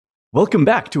Welcome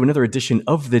back to another edition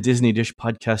of the Disney Dish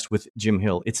podcast with Jim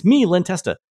Hill. It's me, Len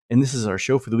Testa, and this is our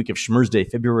show for the week of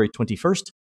Schmersday, February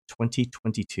 21st,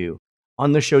 2022.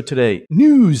 On the show today,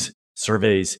 news,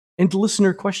 surveys, and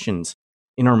listener questions.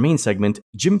 In our main segment,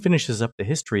 Jim finishes up the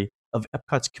history of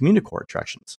Epcot's Communicore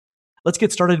attractions. Let's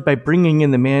get started by bringing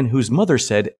in the man whose mother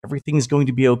said everything's going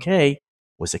to be okay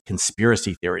was a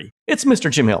conspiracy theory. It's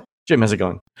Mr. Jim Hill. Jim, how's it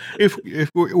going?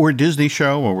 If we're a Disney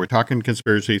show and we're talking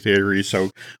conspiracy theories, so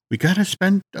we got to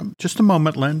spend just a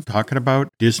moment, Len, talking about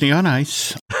Disney on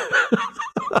Ice.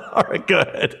 All right,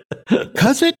 good.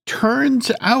 Because it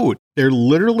turns out there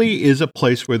literally is a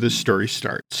place where this story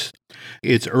starts.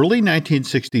 It's early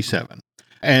 1967,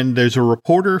 and there's a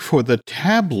reporter for the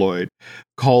tabloid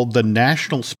called the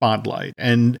National Spotlight,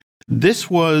 and this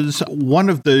was one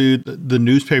of the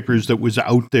newspapers that was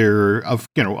out there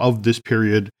of this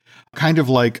period, kind of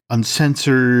like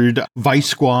Uncensored, Vice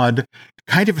Squad,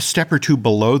 kind of a step or two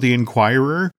below the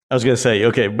Inquirer. I was going to say,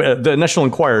 okay, the National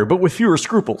Enquirer, but with fewer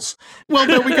scruples. Well,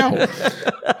 there we go.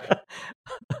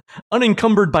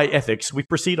 Unencumbered by ethics, we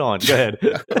proceed on. Go ahead.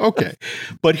 Okay.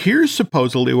 But here's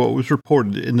supposedly what was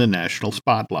reported in the National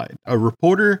Spotlight. A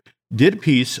reporter did a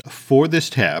piece for this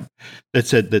tab that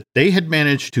said that they had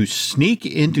managed to sneak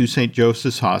into St.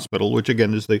 Joseph's Hospital, which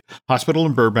again is the hospital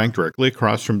in Burbank, directly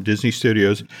across from Disney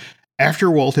Studios,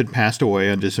 after Walt had passed away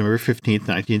on December 15th,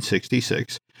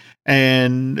 1966.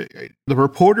 And the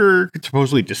reporter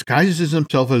supposedly disguises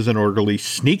himself as an orderly,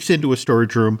 sneaks into a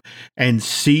storage room, and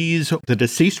sees the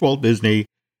deceased Walt Disney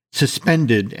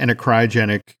suspended in a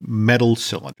cryogenic metal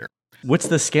cylinder. What's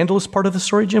the scandalous part of the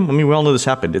story, Jim? I mean, we all know this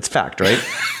happened. It's fact, right?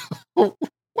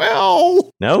 Well,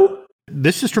 no?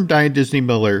 This is from Diane Disney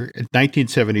Miller in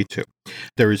 1972.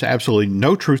 There is absolutely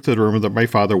no truth to the rumor that my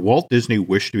father, Walt Disney,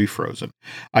 wished to be frozen.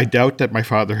 I doubt that my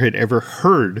father had ever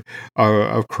heard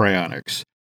of cryonics.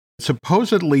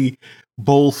 Supposedly,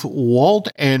 both Walt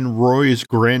and Roy's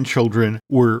grandchildren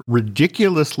were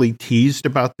ridiculously teased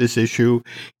about this issue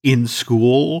in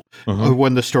school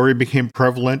when the story became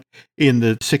prevalent in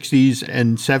the 60s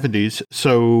and 70s.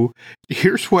 So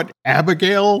here's what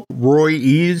Abigail, Roy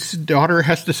E.'s daughter,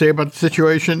 has to say about the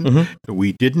situation.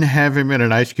 We didn't have him in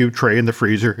an ice cube tray in the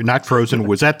freezer, not frozen,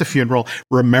 was at the funeral.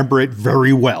 Remember it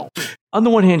very well. On the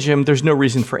one hand, Jim, there's no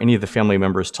reason for any of the family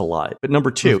members to lie. But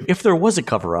number two, if there was a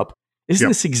cover-up, isn't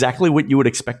this exactly what you would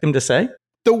expect them to say?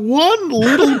 The one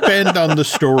little bend on the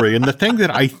story, and the thing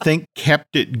that I think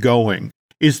kept it going,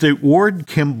 is that Ward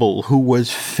Kimball, who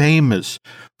was famous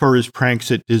for his pranks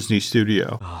at Disney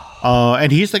Studio,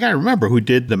 and he's the guy, remember, who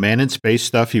did the Man in Space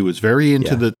stuff. He was very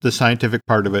into the scientific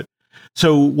part of it.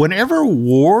 So whenever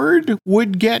Ward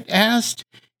would get asked,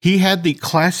 he had the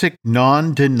classic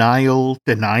non-denial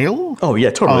denial. Oh, yeah,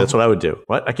 totally. That's what I would do.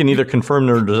 What? I can neither confirm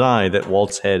nor deny that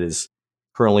Walt's head is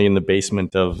currently in the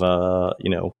basement of,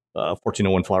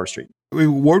 1401 Flower Street.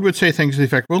 Ward would say things to the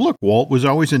effect, well, look, Walt was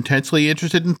always intensely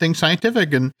interested in things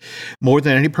scientific, and more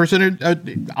than any person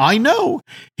I know,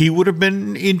 he would have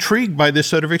been intrigued by this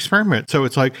sort of experiment. So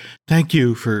it's like, thank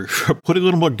you for putting a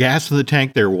little more gas in the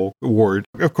tank there, Ward.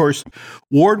 Of course,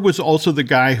 Ward was also the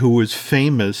guy who was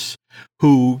famous,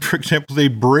 who, for example, they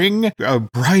bring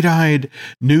bright-eyed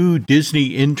new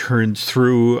Disney interns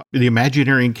through the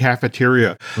Imagineering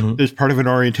cafeteria as part of an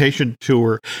orientation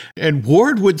tour. And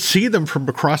Ward would see them from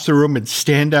across the room and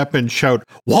stand up and shout,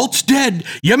 "Walt's dead!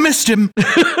 You missed him!"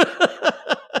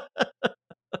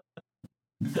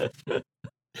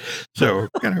 So,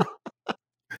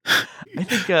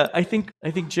 I think,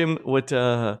 Jim, what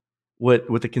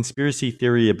the conspiracy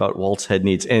theory about Walt's head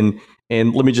needs, and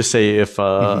let me just say, if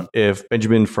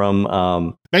Benjamin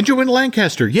from Benjamin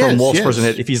Lancaster, from Walt's frozen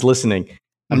head, if he's listening,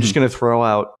 I'm just going to throw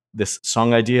out this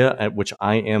song idea, at which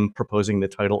I am proposing the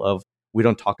title of "We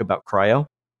Don't Talk About Cryo."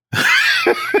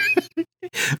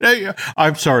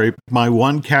 I'm sorry. My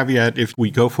one caveat, if we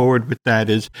go forward with that,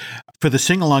 is for the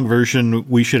sing-along version,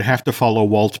 we should have to follow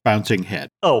Walt's bouncing head.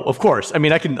 Oh, of course. I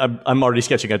mean, I'm already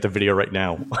sketching out the video right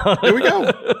now. There we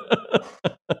go.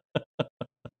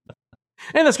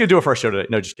 And that's going to do it for our show today.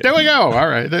 No, just kidding. There we go. All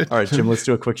right. All right, Jim, let's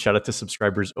do a quick shout out to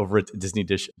subscribers over at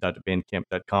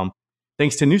disneydish.bandcamp.com.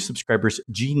 Thanks to new subscribers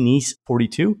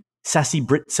GNiece42, Sassy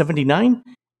Brit79,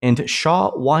 and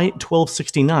Shaw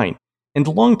Y1269. And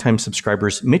longtime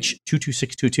subscribers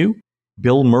Mitch22622,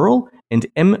 Bill Merle, and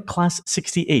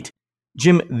MClass68.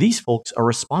 Jim, these folks are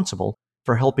responsible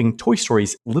for helping Toy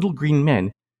Story's little green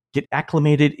men get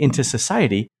acclimated into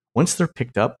society once they're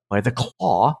picked up by the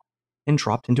claw and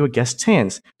dropped into a guest's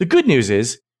hands. The good news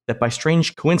is that by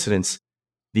strange coincidence,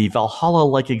 the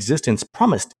Valhalla-like existence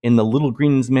promised in the little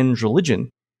green men's religion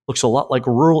looks a lot like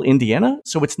rural Indiana,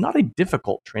 so it's not a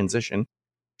difficult transition.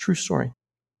 True story.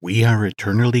 We are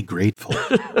eternally grateful.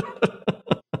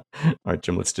 All right,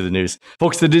 Jim, let's do the news.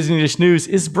 Folks, the Disney Dish News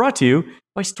is brought to you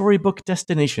by Storybook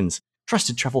Destinations,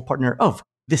 trusted travel partner of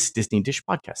this Disney Dish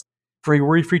podcast. For a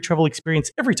worry-free travel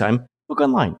experience every time, book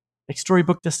online at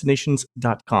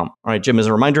storybookdestinations.com. All right, Jim, as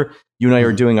a reminder, you and I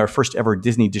are doing our first ever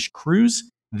Disney Dish cruise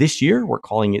this year. We're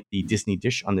calling it the Disney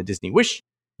Dish on the Disney Wish.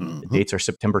 The dates are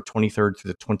September 23rd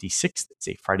through the 26th. It's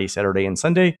a Friday, Saturday, and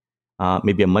Sunday.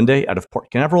 Maybe a Monday out of Port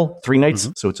Canaveral, 3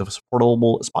 nights, so it's as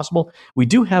affordable as possible. We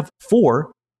do have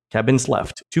 4 cabins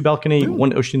left, 2 balcony,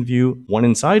 1 ocean view, 1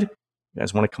 inside. You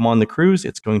guys want to come on the cruise?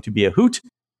 It's going to be a hoot.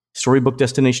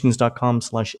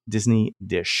 Storybookdestinations.com/Disney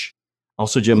Dish.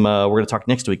 Also, Jim, we're going to talk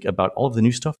next week about all of the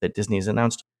new stuff that Disney has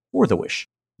announced for the Wish.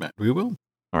 That we will.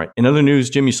 All right. In other news,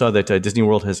 Jim, you saw that Disney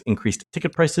World has increased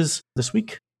ticket prices this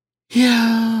week.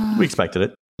 Yeah. We expected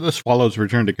it. The swallows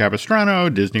return to Capistrano.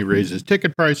 Disney raises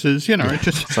ticket prices. You know, it's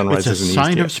just it's a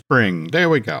sign of spring. There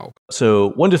we go. So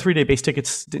 1 to 3 day base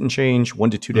tickets didn't change. 1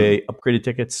 to 2 day upgraded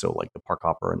tickets, so like the Park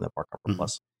Hopper and the Park Hopper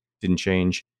Plus, didn't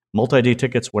change. Multi-day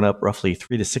tickets went up roughly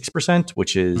 3 to 6%,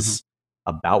 which is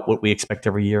about what we expect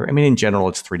every year. I mean, in general,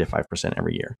 it's 3 to 5%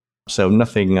 every year. So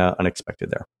nothing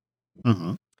unexpected there.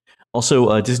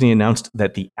 Also, Disney announced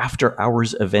that the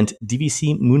after-hours event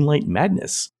DVC Moonlight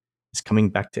Madness is coming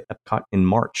back to Epcot in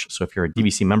March. So if you're a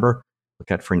DVC member, look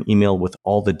out for an email with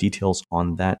all the details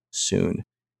on that soon.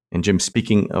 And Jim,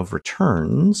 speaking of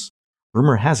returns,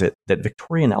 rumor has it that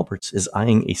Victoria and Albert's is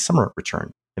eyeing a summer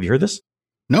return. Have you heard this?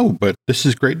 No, but this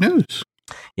is great news.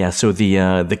 Yeah, so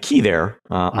the key there,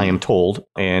 I am told,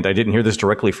 and I didn't hear this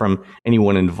directly from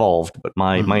anyone involved, but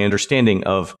my understanding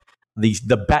of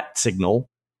the bat signal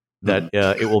that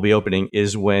it will be opening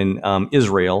is when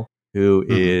Israel, who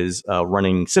is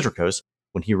running Citricos,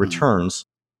 when he returns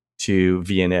to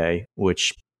VNA,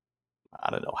 which, I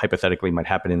don't know, hypothetically might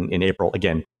happen in April.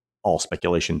 Again, all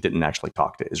speculation, didn't actually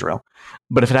talk to Israel.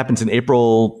 But if it happens in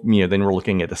April, then we're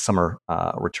looking at a summer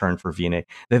return for VNA.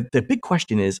 The big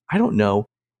question is, I don't know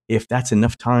if that's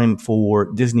enough time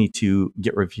for Disney to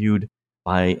get reviewed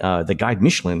by the guide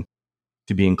Michelin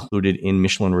to be included in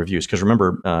Michelin reviews. Because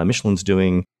remember, Michelin's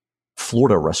doing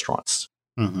Florida restaurants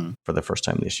for the first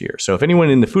time this year. So if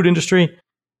anyone in the food industry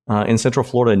in Central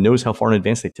Florida knows how far in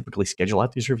advance they typically schedule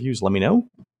out these reviews, let me know,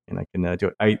 and I can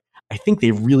do it. I think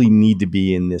they really need to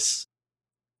be in this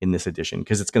edition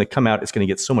because it's going to come out. It's going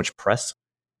to get so much press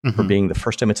for being the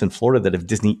first time it's in Florida that if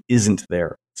Disney isn't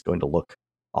there, it's going to look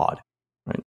odd,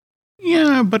 right?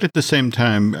 Yeah, but at the same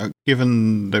time,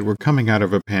 given that we're coming out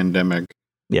of a pandemic,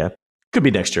 could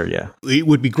be next year. Yeah, it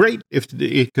would be great if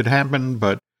it could happen,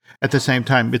 but at the same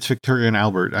time, it's Victoria and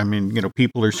Albert. I mean,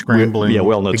 people are scrambling. Yeah,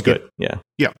 we all know it's good. Yeah.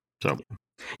 So,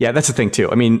 yeah, that's the thing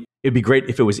too. I mean, it'd be great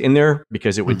if it was in there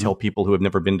because it would tell people who have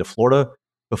never been to Florida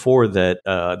before that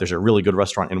there's a really good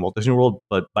restaurant in Walt Disney World.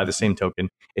 But by the same token,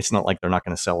 it's not like they're not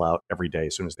going to sell out every day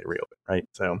as soon as they reopen, right?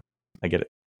 So I get it.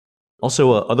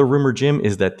 Also, other rumor, Jim,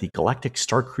 is that the Galactic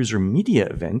Star Cruiser media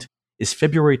event is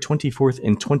February 24th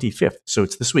and 25th. So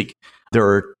it's this week. There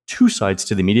are 2 sides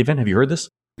to the media event. Have you heard this?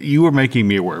 You were making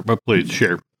me aware, but please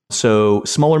share. So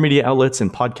smaller media outlets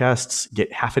and podcasts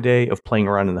get half a day of playing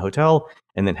around in the hotel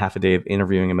and then half a day of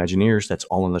interviewing Imagineers. That's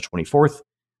all on the 24th.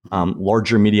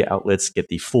 Larger media outlets get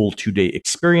the full 2-day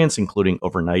experience, including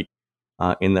overnight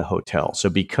in the hotel. So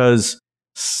because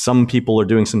some people are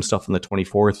doing some stuff on the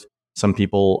 24th, some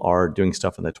people are doing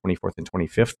stuff on the 24th and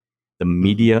 25th, the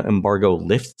media embargo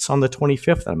lifts on the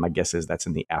 25th. And my guess is that's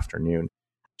in the afternoon.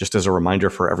 Just as a reminder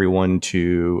for everyone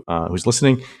who's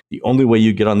listening, the only way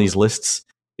you get on these lists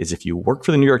is if you work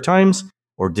for the New York Times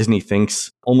or Disney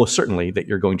thinks almost certainly that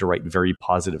you're going to write very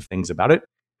positive things about it.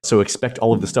 So expect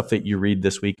all of the stuff that you read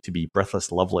this week to be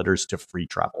breathless love letters to free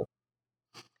travel.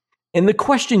 And the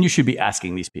question you should be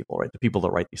asking these people, right? The people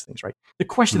that write these things, right? The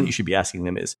question that you should be asking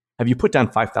them is, have you put down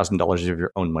 $5,000 of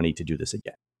your own money to do this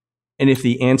again? And if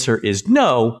the answer is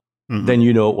no, then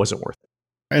you know it wasn't worth it.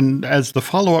 And as the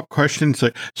follow-up question,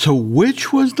 so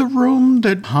which was the room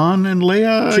that Han and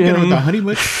Leia, Jim, the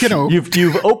honeymoon,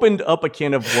 You've opened up a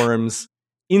can of worms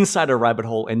inside a rabbit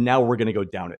hole, and now we're going to go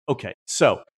down it. Okay,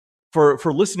 so for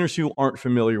listeners who aren't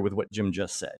familiar with what Jim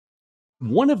just said,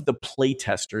 one of the play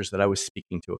testers that I was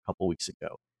speaking to a couple weeks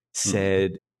ago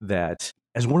said that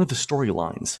as one of the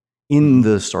storylines in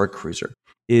the Star Cruiser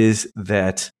is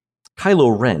that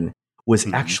Kylo Ren was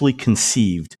actually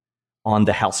conceived on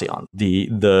the Halcyon,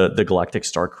 the Galactic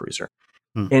Star Cruiser.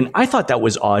 And I thought that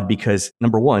was odd because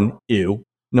number one, ew.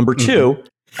 Number two,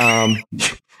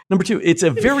 it's a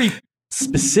very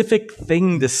specific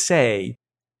thing to say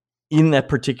in that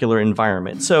particular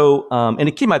environment. So, and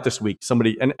it came out this week.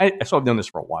 Somebody, and I so I've known this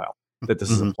for a while, that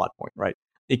this is a plot point, right?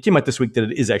 it came out this week that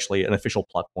it is actually an official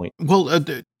plot point. Well,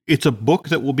 it's a book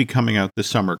that will be coming out this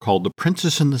summer called The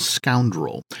Princess and the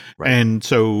Scoundrel. Right. And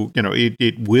so,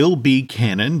 it will be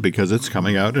canon because it's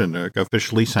coming out in an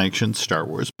officially sanctioned Star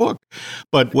Wars book.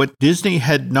 But what Disney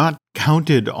had not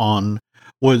counted on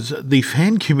was the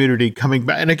fan community coming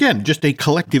back. And again, just a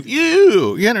collective,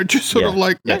 just sort of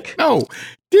like, no,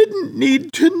 didn't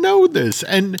need to know this.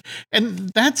 And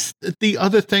that's the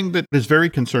other thing that is very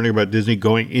concerning about Disney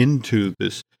going into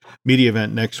this media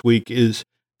event next week is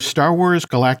Star Wars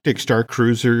Galactic Star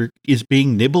Cruiser is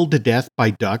being nibbled to death by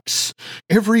ducks.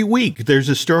 Every week there's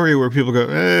a story where people go,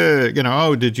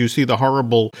 oh, did you see the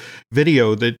horrible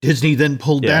video that Disney then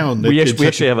pulled down? We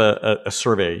actually have a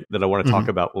survey that I want to talk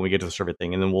about when we get to the survey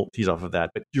thing, and then we'll tease off of that.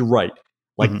 But you're right.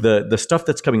 Like the stuff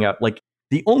that's coming out, like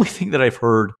the only thing that I've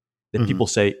heard that people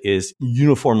say is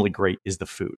uniformly great is the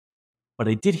food. But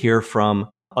I did hear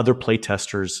from other play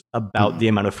testers about the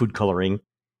amount of food coloring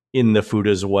in the food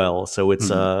as well. So it's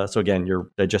so again, your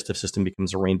digestive system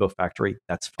becomes a rainbow factory.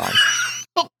 That's fine.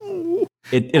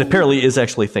 It apparently is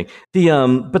actually a thing.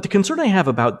 But the concern I have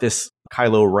about this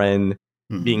Kylo Ren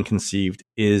being conceived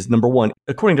is, number one,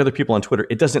 according to other people on Twitter,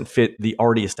 it doesn't fit the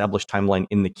already established timeline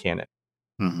in the canon.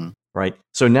 Right?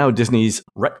 So now Disney's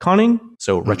retconning,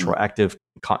 so retroactive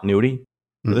continuity.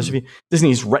 For those of you,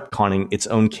 Disney's retconning its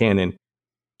own canon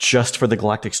just for the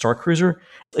Galactic Star Cruiser.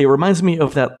 It reminds me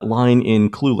of that line in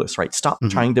Clueless, right? Stop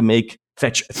trying to make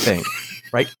fetch a thing,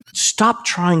 right? Stop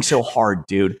trying so hard,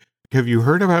 dude. Have you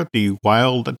heard about the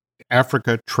Wild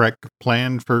Africa Trek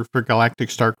plan for Galactic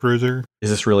Star Cruiser?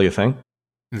 Is this really a thing?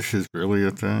 This is really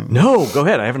a thing? No, go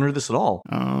ahead. I haven't heard this at all.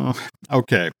 Oh,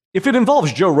 okay. If it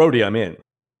involves Joe Rohde, I'm in.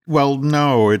 Well,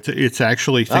 no, it's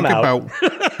actually, think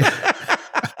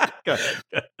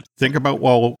about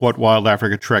what Wild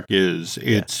Africa Trek is.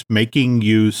 It's making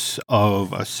use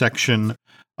of a section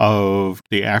of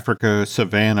the Africa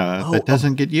savanna that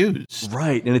doesn't get used.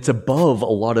 Right, and it's above a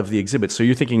lot of the exhibits. So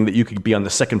you're thinking that you could be on the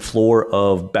second floor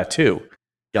of Batuu,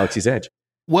 Galaxy's Edge.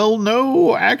 Well,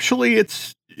 no, actually,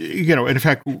 it's, in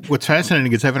fact, what's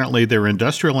fascinating is evidently there are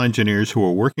industrial engineers who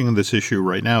are working on this issue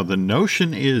right now. The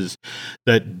notion is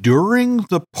that during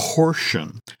the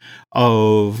portion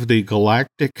of the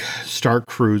Galactic Star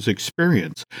Cruise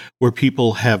experience where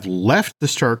people have left the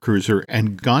Star Cruiser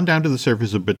and gone down to the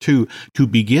surface of Batuu to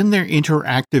begin their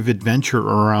interactive adventure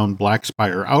around Black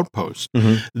Spire Outpost,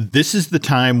 this is the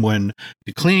time when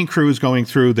the cleaning crew is going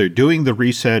through, they're doing the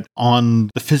reset on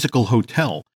the physical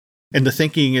hotel. And the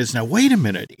thinking is, now, wait a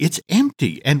minute, it's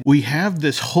empty. And we have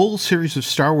this whole series of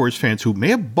Star Wars fans who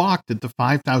may have balked at the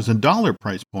 $5,000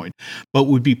 price point, but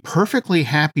would be perfectly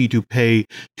happy to pay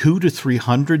 $200 to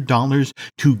 $300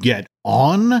 to get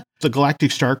on the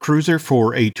Galactic Star Cruiser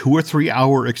for a 2 or 3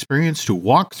 hour experience to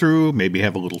walk through, maybe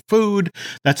have a little food,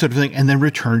 that sort of thing, and then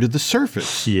return to the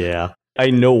surface. Yeah. I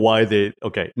know why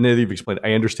okay, now that you've explained it,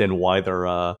 I understand why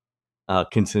they're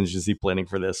contingency planning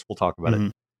for this. We'll talk about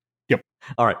it. Yep.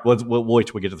 All right. We'll wait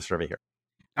till we get to the survey here.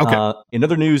 Okay. In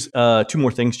other news, 2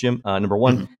 more things, Jim. Number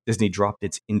one, Disney dropped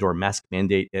its indoor mask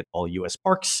mandate at all U.S.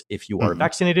 parks if you are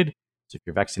vaccinated. So if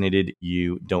you're vaccinated,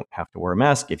 you don't have to wear a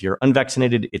mask. If you're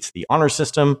unvaccinated, it's the honor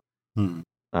system. And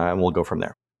we'll go from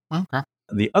there. Okay.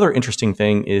 The other interesting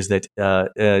thing is that,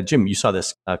 Jim, you saw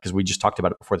this because we just talked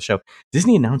about it before the show.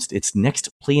 Disney announced its next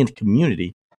planned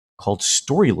community called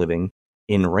Storyliving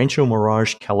in Rancho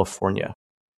Mirage, California.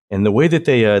 And the way that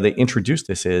they introduced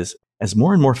this is, as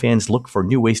more and more fans look for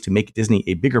new ways to make Disney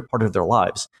a bigger part of their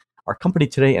lives, our company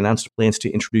today announced plans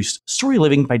to introduce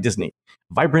Storyliving by Disney,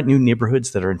 vibrant new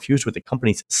neighborhoods that are infused with the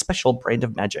company's special brand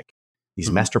of magic.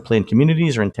 These master plan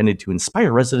communities are intended to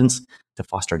inspire residents to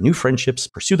foster new friendships,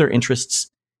 pursue their interests,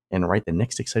 and write the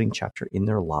next exciting chapter in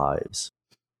their lives.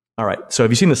 All right. So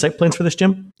have you seen the site plans for this,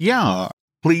 Jim? Yeah.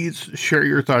 Please share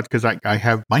your thoughts because I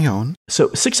have my own. So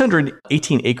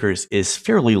 618 acres is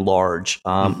fairly large.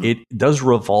 It does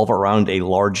revolve around a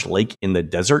large lake in the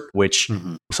desert, which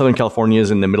Southern California is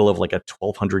in the middle of like a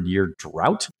 1,200-year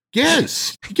drought.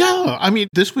 Yes. Yeah. I mean,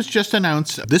 this was just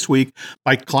announced this week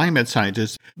by climate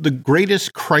scientists. The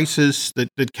greatest crisis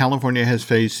that California has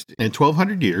faced in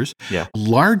 1,200 years,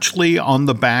 largely on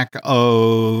the back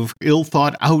of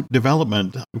ill-thought-out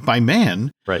development by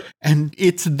man. Right. And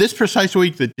it's this precise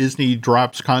week that Disney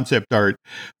drops concept art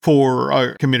for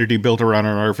a community built around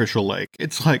an artificial lake.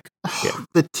 It's like,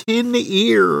 the tin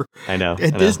ear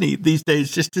at Disney these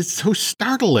days just is so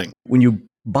startling. When you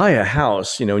buy a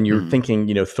house, and you're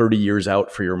thinking, 30 years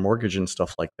out for your mortgage and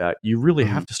stuff like that, you really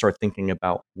have to start thinking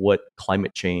about what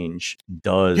climate change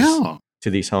does to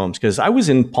these homes. Because I was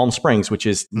in Palm Springs, which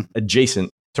is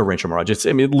adjacent to Rancho Mirage. It's,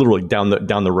 I mean, literally down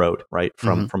the road, right,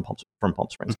 from Mhm. Palm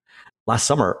Springs last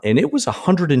summer, and it was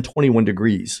 121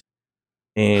 degrees,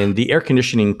 and the air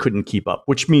conditioning couldn't keep up,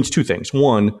 which means two things.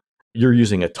 One, you're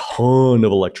using a ton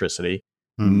of electricity,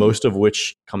 Mhm. most of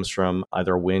which comes from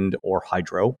either wind or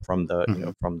hydro from the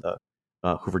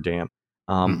Mhm. Hoover Dam.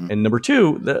 Mhm. And number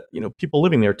two, people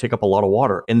living there take up a lot of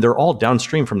water, and they're all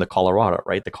downstream from the Colorado,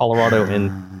 right? The Colorado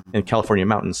and California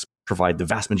mountains provide the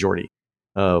vast majority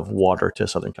of water to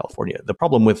Southern California. The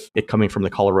problem with it coming from the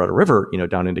Colorado River,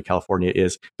 down into California,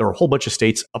 is there are a whole bunch of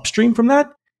states upstream from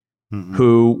that Mhm.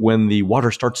 who, when the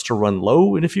water starts to run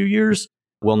low in a few years,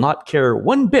 will not care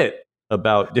one bit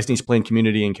about Disney's planned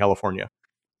community in California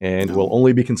and will No.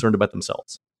 only be concerned about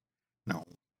themselves. No.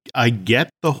 I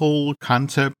get the whole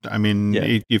concept. I mean,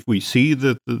 Yeah. if we see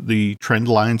the trend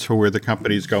lines for where the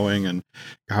company's going and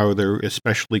how they're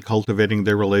especially cultivating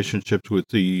their relationships with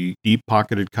the deep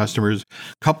pocketed customers,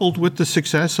 coupled with the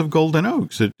success of Golden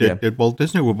Oaks Yeah. at Walt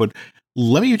Disney World. But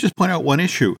let me just point out one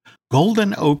issue.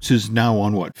 Golden Oaks is now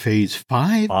on what, phase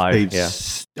 5? Yeah.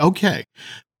 Okay.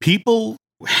 People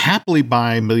happily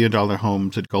buy $1 million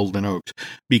homes at Golden Oaks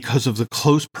because of the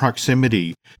close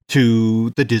proximity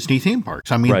to the Disney theme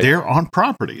parks. I mean, Right. they're on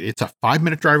property. It's a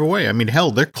 5-minute drive away. I mean,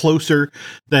 hell, they're closer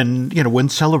than, when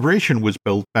Celebration was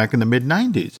built back in the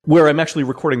mid-90s. Where I'm actually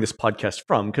recording this podcast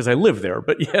from, because I live there.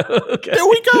 But yeah, okay. There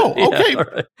we go. Yeah, Okay. all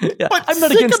right. Yeah. But I'm not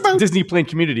think against about- Disney planned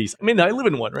communities. I mean, I live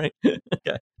in one, right?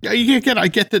 Okay. Again, I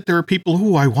get that there are people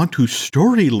who I want to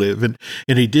story live in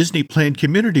a Disney planned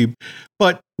community,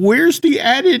 but where's the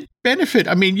added benefit?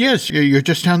 I mean, yes, you're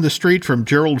just down the street from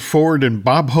Gerald Ford and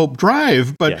Bob Hope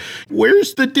Drive, but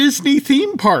where's the Disney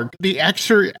theme park? The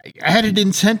extra added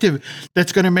incentive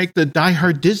that's going to make the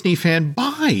diehard Disney fan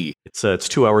buy. It's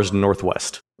 2 hours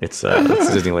northwest. It's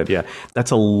Disneyland. Yeah,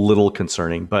 that's a little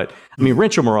concerning. But I mean,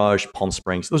 Rancho Mirage, Palm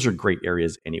Springs, those are great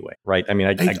areas anyway, right? I mean,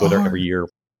 I go there every year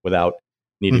without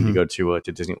needing to go to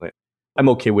Disneyland. I'm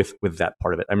okay with that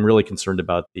part of it. I'm really concerned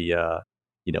about the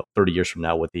 30 years from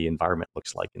now, what the environment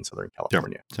looks like in Southern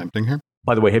California. Yeah, same thing here.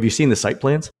 By the way, have you seen the site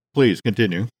plans? Please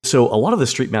continue. So a lot of the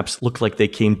street maps look like they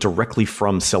came directly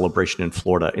from Celebration in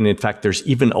Florida. And in fact, there's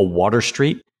even a water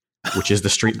street, which is the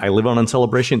street I live on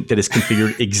Celebration, that is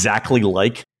configured exactly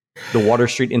like the water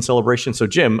street in Celebration. So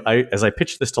Jim, as I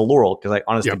pitched this to Laurel, because I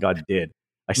honest to God did,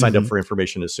 I signed up for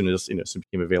information as soon as it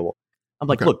became available. I'm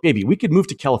like, look, baby, we could move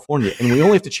to California and we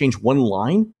only have to change one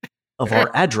line of our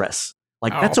address.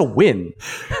 Like, that's a win.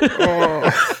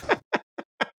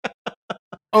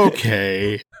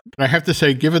 Okay. I have to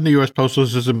say, given the U.S. Postal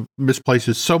System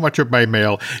misplaces so much of my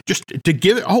mail, just to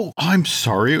give it, I'm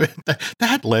sorry.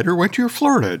 That letter went to your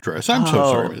Florida address. I'm so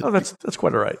sorry. Oh, that's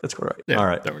quite all right. That's quite all right. Yeah, all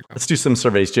right. there we go. Let's do some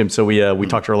surveys, Jim. So we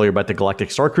talked earlier about the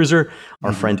Galactic Star Cruiser.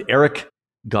 Our friend Eric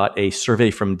got a survey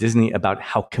from Disney about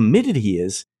how committed he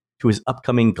is to his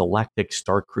upcoming Galactic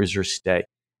Star Cruiser stay.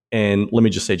 And let me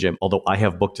just say, Jim, although I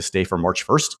have booked a stay for March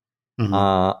 1st,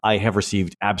 I have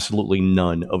received absolutely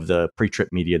none of the pre-trip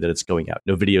media that it's going out.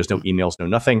 No videos, no emails, no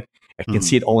nothing. I can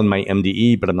see it all in my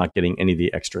MDE, but I'm not getting any of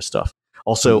the extra stuff.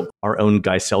 Also, our own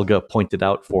Guy Selga pointed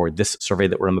out for this survey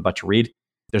that I'm about to read,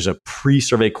 there's a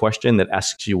pre-survey question that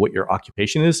asks you what your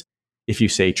occupation is. If you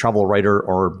say travel writer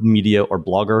or media or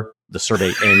blogger, the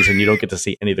survey ends and you don't get to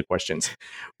see any of the questions,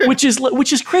 which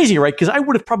is crazy, right? Because I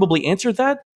would have probably answered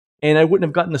that and I wouldn't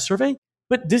have gotten the survey.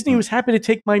 But Disney was happy to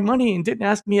take my money and didn't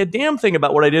ask me a damn thing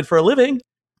about what I did for a living,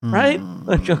 right?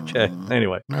 Okay.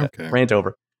 Anyway, rant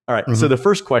over. All right. So the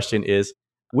first question is,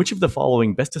 which of the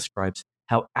following best describes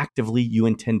how actively you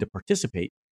intend to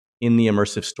participate in the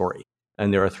immersive story?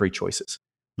 And there are three choices.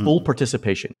 Full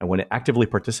participation. I want to actively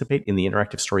participate in the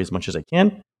interactive story as much as I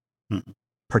can.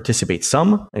 Participate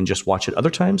some and just watch it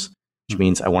other times, which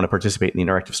means I want to participate in the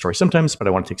interactive story sometimes, but I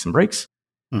want to take some breaks.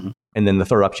 And then the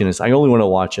third option is I only want to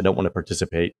watch. I don't want to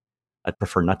participate. I'd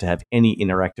prefer not to have any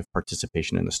interactive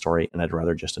participation in the story, and I'd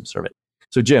rather just observe it.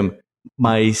 So, Jim,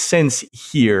 my sense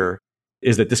here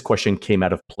is that this question came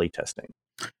out of playtesting,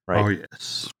 right? Oh,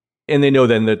 yes. And they know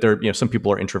then that some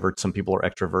people are introverts, some people are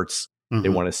extroverts. They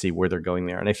want to see where they're going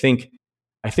there. And I think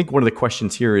one of the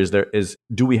questions here is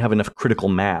do we have enough critical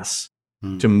mass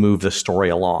to move the story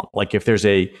along? Like if there's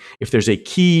a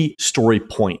key story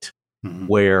point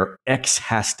where X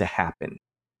has to happen,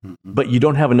 but you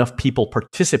don't have enough people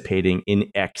participating in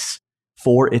X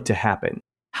for it to happen,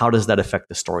 how does that affect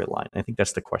the storyline? I think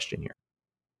that's the question here.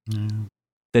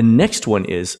 The next one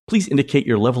is, please indicate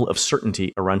your level of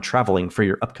certainty around traveling for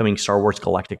your upcoming Star Wars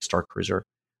Galactic Star Cruiser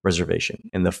reservation.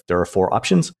 And there are four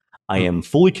options. I am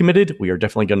fully committed. We are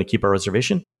definitely going to keep our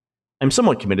reservation. I'm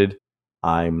somewhat committed.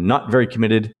 I'm not very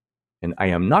committed. And I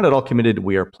am not at all committed.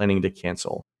 We are planning to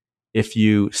cancel. If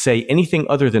you say anything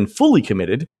other than fully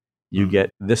committed, you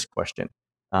get this question.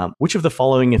 Which of the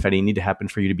following, if any, need to happen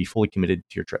for you to be fully committed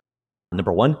to your trip?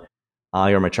 Number one,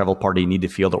 I or my travel party need to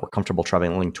feel that we're comfortable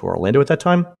traveling to Orlando at that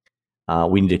time.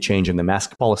 We need to change in the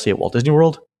mask policy at Walt Disney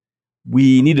World.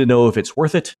 We need to know if it's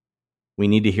worth it. We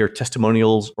need to hear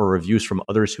testimonials or reviews from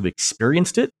others who've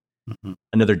experienced it.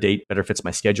 Another date better fits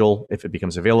my schedule if it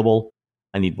becomes available.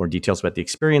 I need more details about the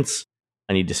experience.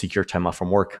 I need to secure time off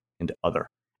from work, and other.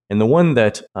 And the one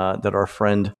that our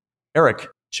friend Eric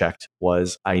checked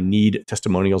was, I need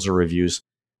testimonials or reviews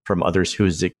from others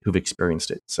who've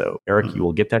experienced it. So Eric, you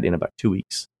will get that in about 2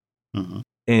 weeks.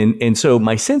 And so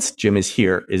my sense, Jim,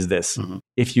 is this.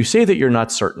 If you say that you're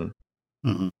not certain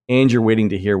and you're waiting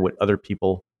to hear what other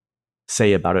people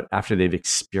say about it after they've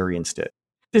experienced it,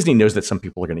 Disney knows that some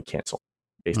people are going to cancel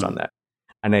based on that.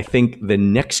 And I think the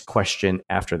next question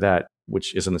after that,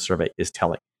 which is in the survey, is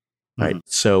telling, right?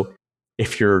 So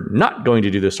if you're not going to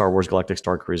do the Star Wars Galactic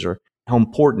Star Cruiser, how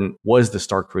important was the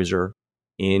Star Cruiser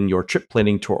in your trip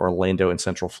planning to Orlando and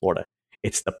Central Florida?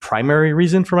 It's the primary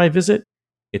reason for my visit.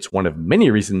 It's one of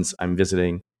many reasons I'm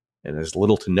visiting, and there's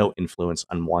little to no influence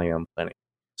on why I'm planning.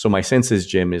 So my sense is,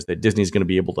 Jim, is that Disney's going to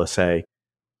be able to say,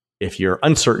 if you're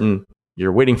uncertain,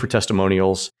 you're waiting for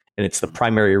testimonials, and it's the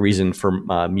primary reason for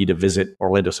me to visit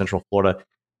Orlando, Central Florida,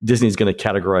 Disney's going to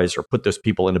categorize or put those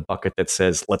people in a bucket that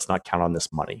says, let's not count on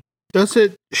this money. Does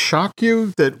it shock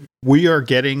you that we are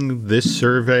getting this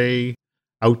survey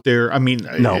out there? I mean,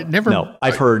 No.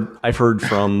 I've heard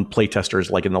from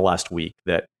playtesters like in the last week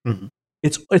that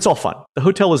it's all fun. The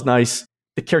hotel is nice.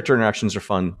 The character interactions are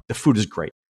fun. The food is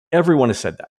great. Everyone has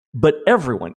said that. But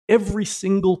every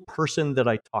single person that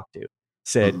I talked to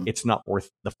said it's not worth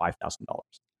the $5,000.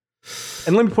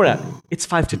 And let me point out, it's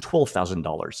 $5,000 to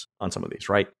 $12,000 on some of these,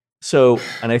 right? So,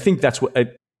 and I think that's what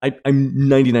I'm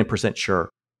 99% sure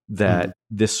that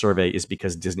this survey is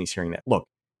because Disney's hearing that. Look,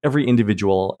 every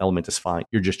individual element is fine.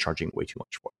 You're just charging way too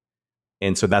much for it.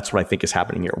 And so that's what I think is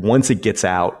happening here. Once it gets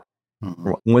out,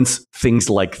 once things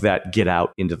like that get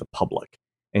out into the public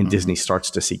and Disney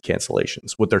starts to see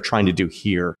cancellations, what they're trying to do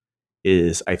here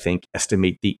is, I think,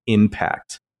 estimate the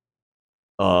impact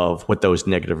of what those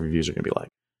negative reviews are going to be like.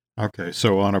 Okay,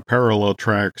 so on a parallel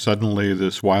track, suddenly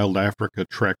this Wild Africa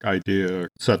Trek idea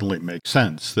suddenly makes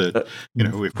sense. That,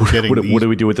 if we're getting what do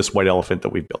we do with this white elephant that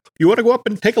we've built? You want to go up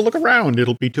and take a look around,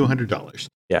 it'll be $200.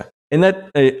 Yeah, and that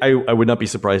I would not be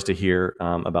surprised to hear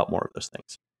about more of those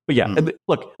things. But yeah,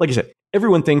 look, like I said,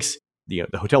 everyone thinks the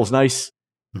hotel is nice.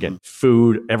 Again,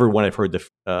 food, everyone I've heard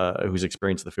who's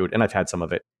experienced the food, and I've had some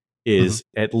of it, is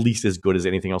at least as good as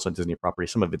anything else on Disney property.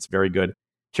 Some of it's very good.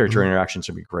 Character interactions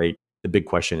should be great. The big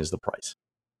question is the price.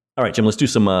 All right, Jim, let's do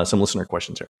some listener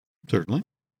questions here. Certainly.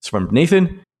 It's from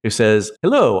Nathan, who says,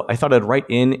 hello, I thought I'd write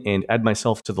in and add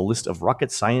myself to the list of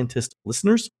rocket scientist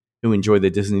listeners who enjoy the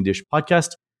Disney Dish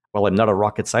podcast. While I'm not a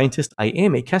rocket scientist, I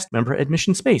am a cast member at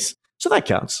Mission Space. So that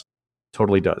counts.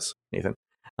 Totally does, Nathan.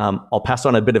 I'll pass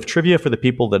on a bit of trivia for the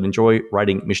people that enjoy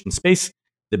riding Mission Space.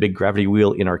 The big gravity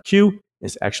wheel in our queue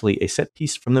is actually a set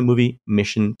piece from the movie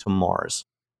Mission to Mars.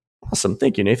 Awesome.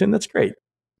 Thank you, Nathan. That's great.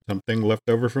 Something left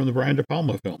over from the Brian De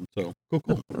Palma film. So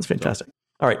cool. That's fantastic.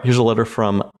 All right. Here's a letter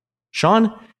from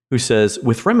Sean, who says,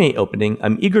 with Remy opening,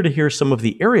 I'm eager to hear some of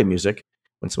the area music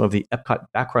when some of the Epcot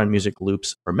background music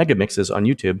loops or mega mixes on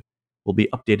YouTube will be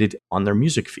updated on their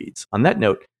music feeds. On that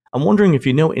note, I'm wondering if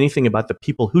you know anything about the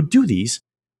people who do these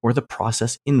or the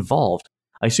process involved.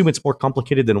 I assume it's more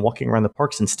complicated than walking around the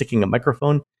parks and sticking a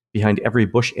microphone behind every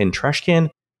bush and trash can,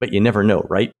 but you never know,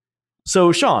 right?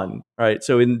 So Sean, right?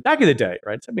 So back in the day,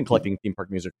 right? So I've been collecting theme park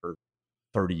music for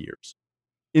 30 years.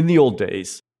 In the old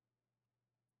days,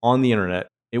 on the internet,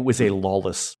 it was a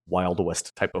lawless Wild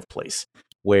West type of place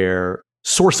where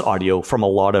source audio from a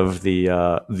lot of the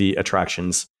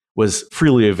attractions was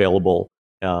freely available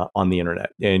on the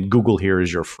internet. And Google here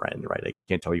is your friend, right? I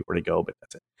can't tell you where to go, but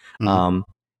that's it.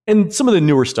 And some of the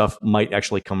newer stuff might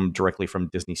actually come directly from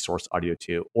Disney source audio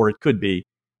too, or it could be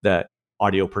that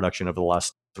audio production over the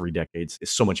last 3 decades is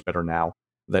so much better now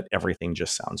that everything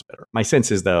just sounds better. My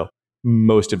sense is, though,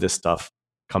 most of this stuff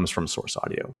comes from source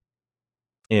audio.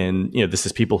 And, this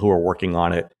is people who are working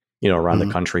on it, around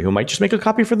the country who might just make a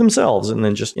copy for themselves and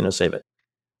then just, save it.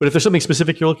 But if there's something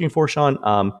specific you're looking for, Sean,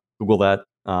 Google that,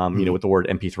 with the word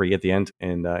MP3 at the end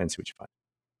and see what you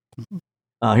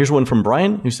find. Here's one from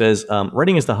Brian, who says,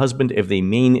 writing as the husband of the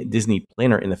main Disney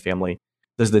planner in the family,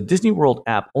 does the Disney World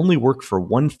app only work for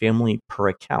one family per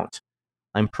account?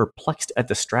 I'm perplexed at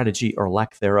the strategy or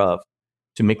lack thereof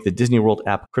to make the Disney World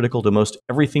app critical to most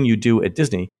everything you do at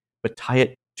Disney, but tie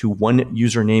it to one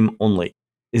username only.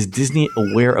 Is Disney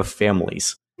aware of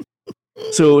families?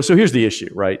 So here's the issue,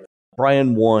 right?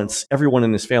 Brian wants everyone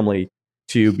in his family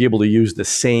to be able to use the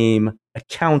same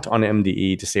account on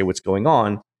MDE to say what's going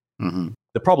on. Mm-hmm.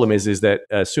 The problem is that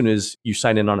as soon as you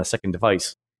sign in on a second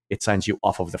device, it signs you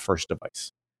off of the first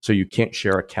device. So you can't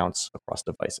share accounts across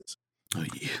devices. Oh,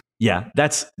 yeah. Yeah,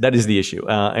 that is the issue.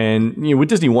 And what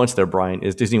Disney wants there, Brian,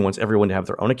 is Disney wants everyone to have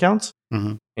their own accounts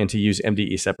and to use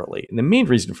MDE separately. And the main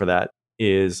reason for that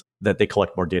is that they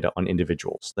collect more data on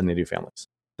individuals than they do families.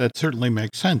 That certainly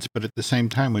makes sense. But at the same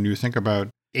time, when you think about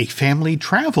a family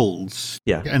travels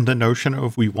and the notion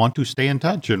of we want to stay in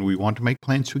touch and we want to make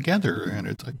plans together, and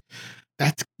it's like,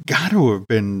 that's got to have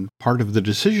been part of the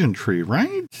decision tree,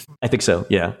 right? I think so,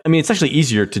 yeah. I mean, it's actually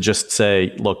easier to just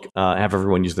say, look, have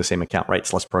everyone use the same account, right?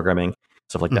 It's less programming,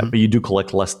 stuff like that. But you do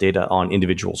collect less data on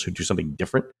individuals who do something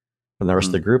different from the rest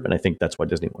of the group. And I think that's why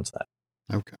Disney wants that.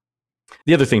 Okay.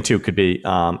 The other thing, too, could be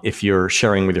if you're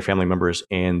sharing with your family members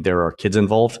and there are kids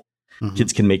involved,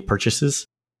 kids can make purchases.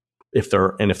 If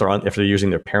they're using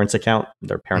their parents' account,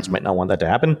 their parents might not want that to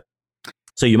happen.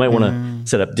 So you might want to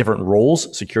set up different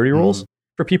roles, security roles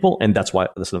for people, and that's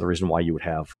another reason why you would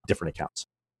have different accounts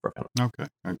for a family. Okay,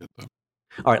 I get that.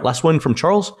 All right, last one from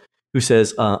Charles, who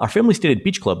says, our family stayed at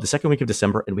Beach Club the second week of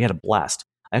December, and we had a blast.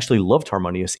 I actually loved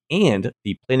Harmonious and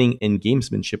the planning and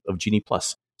gamesmanship of Genie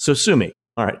Plus. So sue me.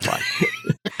 All right, fine.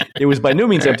 It was by no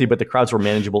means empty, but the crowds were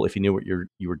manageable if you knew what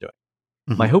you were doing.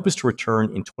 My hope is to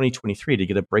return in 2023 to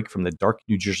get a break from the dark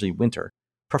New Jersey winter,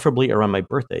 preferably around my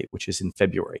birthday, which is in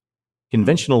February.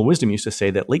 Conventional wisdom used to say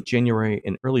that late January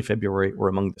and early February were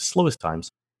among the slowest times,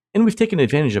 and we've taken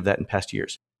advantage of that in past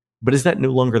years. But is that no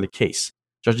longer the case?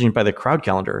 Judging by the crowd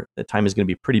calendar, the time is going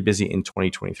to be pretty busy in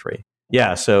 2023.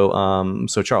 Yeah, so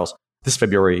Charles, this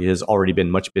February has already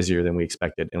been much busier than we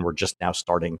expected, and we're just now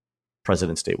starting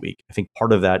President's Day week. I think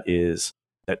part of that is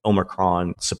that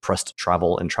Omicron suppressed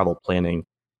travel and travel planning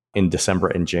in December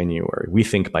and January. We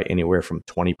think by anywhere from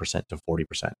 20% to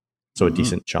 40%. So a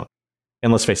decent chunk.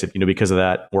 And let's face it, because of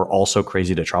that, we're all so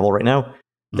crazy to travel right now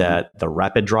that the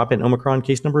rapid drop in Omicron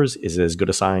case numbers is as good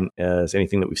a sign as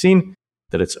anything that we've seen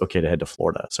that it's okay to head to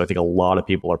Florida. So I think a lot of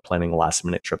people are planning last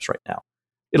minute trips right now.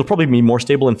 It'll probably be more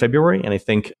stable in February. And I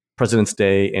think President's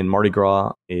Day and Mardi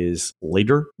Gras is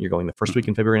later. You're going the first week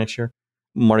in February next year.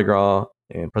 Mardi Gras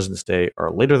and President's Day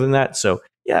are later than that. So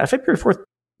yeah, February 4th,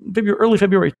 early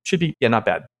February should be, not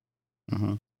bad.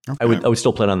 Okay. I would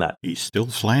still plan on that. He's still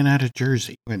flying out of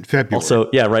Jersey in February. Also,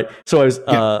 yeah, right. So I was,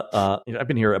 I've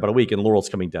been here about a week, and Laurel's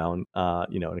coming down,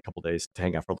 in a couple of days to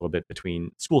hang out for a little bit between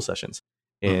school sessions.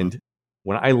 And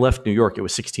when I left New York, it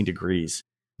was 16 degrees.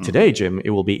 Today, Jim,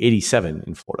 it will be 87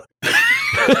 in Florida.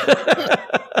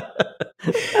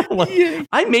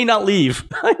 I may not leave.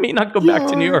 I may not go back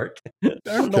to New York. I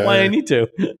don't know why I need to.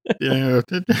 Yeah,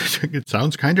 it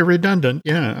sounds kind of redundant.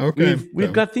 Yeah, okay.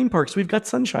 We've got theme parks. We've got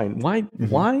sunshine. Why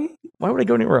would I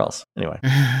go anywhere else? Anyway.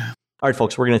 All right,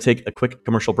 folks, we're going to take a quick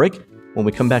commercial break. When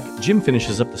we come back, Jim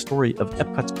finishes up the story of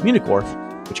Epcot's Communicore,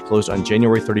 which closed on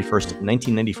January 31st,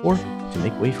 1994, to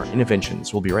make way for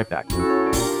Innoventions. We'll be right back.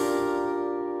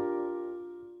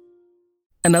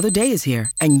 Another day is here,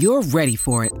 and you're ready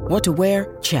for it. What to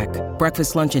wear? Check.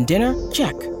 Breakfast, lunch, and dinner?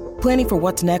 Check. Planning for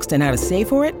what's next and how to save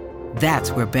for it?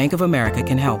 That's where Bank of America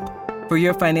can help. For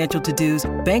your financial to-dos,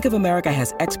 Bank of America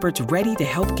has experts ready to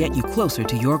help get you closer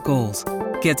to your goals.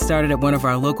 Get started at one of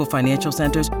our local financial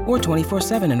centers or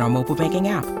 24/7 in our mobile banking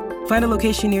app. Find a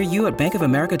location near you at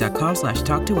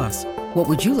bankofamerica.com/talktous. What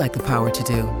would you like the power to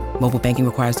do? Mobile banking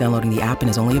requires downloading the app and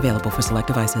is only available for select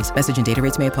devices. Message and data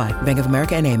rates may apply. Bank of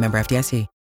America NA, member FDIC.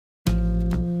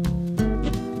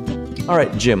 All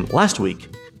right, Jim, last week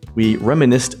we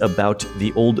reminisced about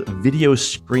the old video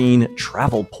screen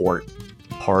travel port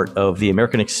part of the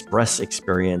American Express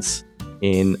experience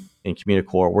in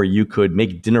Communicore, where you could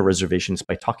make dinner reservations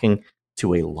by talking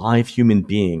to a live human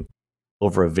being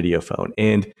over a video phone.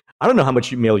 And I don't know how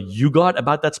much email you got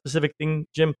about that specific thing,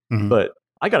 Jim, but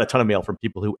I got a ton of mail from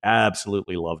people who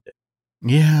absolutely loved it.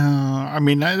 Yeah, I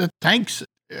mean, thanks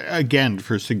again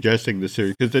for suggesting the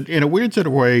series, because in a weird sort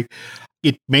of way,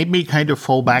 it made me kind of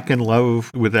fall back in love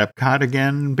with Epcot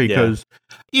again, because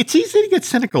it's easy to get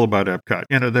cynical about Epcot.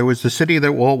 There was the city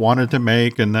that Walt wanted to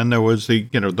make, and then there was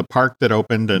the park that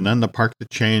opened, and then the park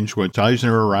that changed once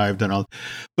Eisner arrived and all.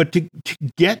 But to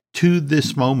get to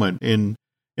this moment in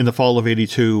the fall of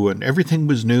 '82, and everything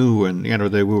was new, and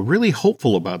they were really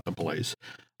hopeful about the place.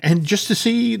 And just to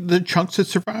see the chunks that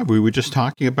survived. We were just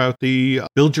talking about the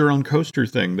build your own coaster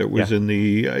thing that was in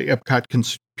the Epcot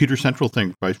Computer Central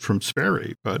thing from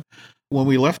Sperry. But When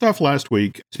we left off last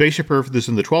week, Spaceship Earth is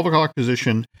in the 12 o'clock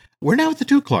position. We're now at the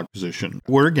 2 o'clock position.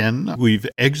 We've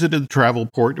exited the travel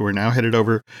port. We're now headed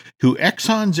over to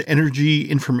Exxon's Energy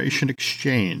Information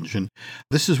Exchange. And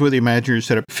this is where the Imaginers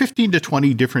set up 15 to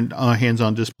 20 different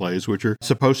hands-on displays, which are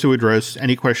supposed to address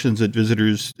any questions that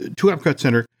visitors to Epcot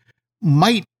Center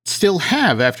might still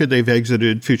have after they've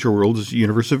exited Future World's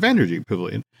Universe of Energy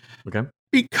Pavilion. Okay.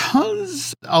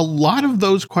 Because a lot of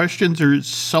those questions are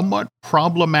somewhat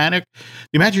problematic,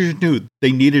 the Imagineers knew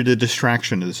they needed a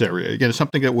distraction in this area. Again,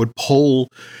 something that would pull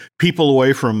people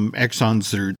away from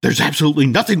Exxon's. There's absolutely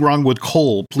nothing wrong with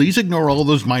coal. Please ignore all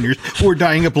those miners who are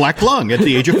dying of black lung at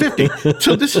the age of 50.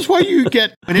 So this is why you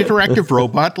get an interactive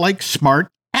robot like Smart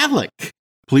Alec.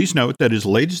 Please note that as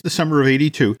late as the summer of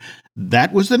 82,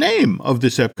 that was the name of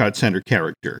this Epcot Center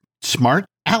character. Smart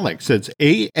Alex. That's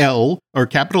A-L or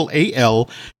capital A-L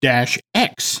dash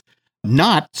X,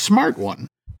 not Smart One.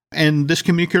 And this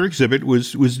communicator exhibit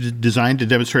was designed to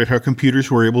demonstrate how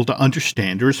computers were able to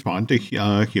understand or respond to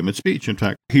human speech. In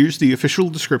fact, here's the official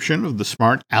description of the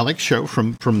Smart Alex show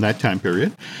from that time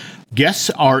period. Guests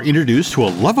are introduced to a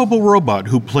lovable robot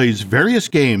who plays various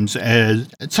games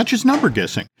such as number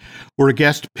guessing, where a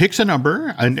guest picks a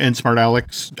number and Smart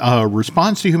Alex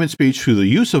responds to human speech through the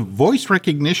use of voice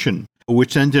recognition,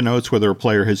 which then denotes whether a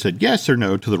player has said yes or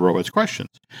no to the robot's questions.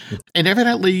 And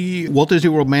evidently, Walt Disney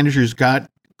World managers got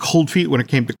cold feet when it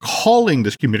came to calling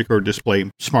this communicator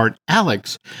display Smart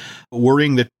Alex,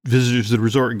 worrying that visitors to the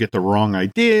resort would get the wrong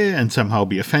idea and somehow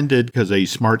be offended because a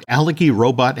Smart Alecky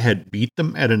robot had beat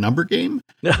them at a number game.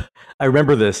 I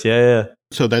remember this. Yeah.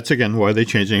 So that's, again, why they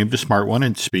changed the name to Smart One.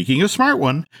 And speaking of Smart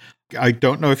One, I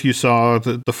don't know if you saw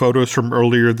the photos from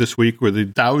earlier this week where the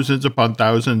thousands upon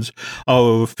thousands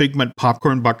of Figment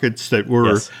popcorn buckets that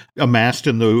were amassed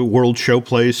in the World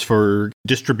Showplace for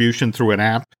distribution through an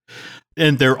app.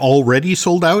 And they're already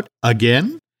sold out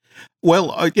again?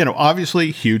 Well,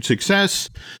 obviously, huge success.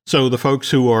 So the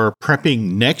folks who are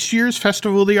prepping next year's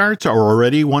Festival of the Arts are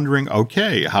already wondering,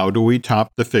 okay, how do we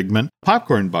top the Figment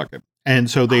popcorn bucket?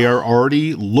 And so they are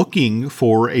already looking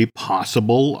for a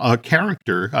possible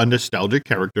character, a nostalgic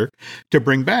character, to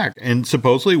bring back. And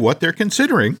supposedly what they're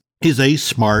considering is a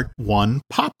Smart One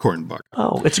popcorn bucket.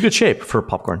 Oh, it's a good shape for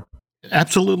popcorn.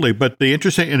 Absolutely. But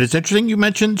it's interesting you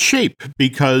mentioned shape,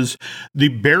 because the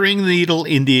burying the needle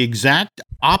in the exact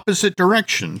opposite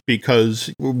direction,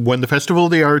 because when the Festival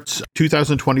of the Arts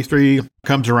 2023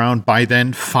 comes around, by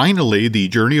then, finally, the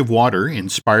Journey of Water,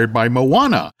 inspired by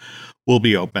Moana, will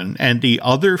be open. And the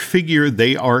other figure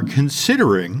they are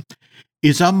considering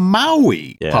is a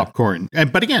Maui popcorn.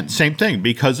 But again, same thing,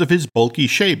 because of his bulky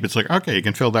shape. It's like, okay, you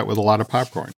can fill that with a lot of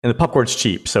popcorn. And the popcorn's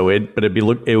cheap, so it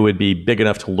would be big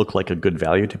enough to look like a good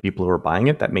value to people who are buying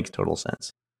it. That makes total sense.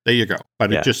 There you go.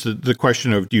 But it's just the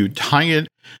question of, do you tie it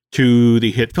to the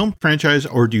hit film franchise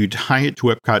or do you tie it to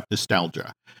Epcot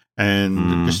nostalgia?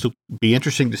 And just to be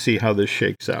interesting to see how this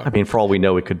shakes out. I mean, for all we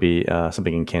know, it could be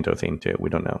something in Kanto theme too.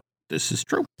 We don't know. This is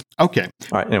true. Okay.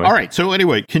 All right. So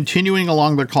anyway, continuing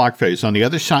along the clock face, on the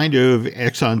other side of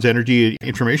Exxon's Energy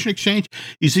Information Exchange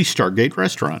is the Stargate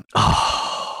restaurant.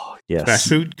 Oh, yes. Fast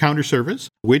food counter service,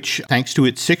 which, thanks to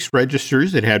its 6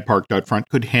 registers it had parked out front,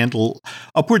 could handle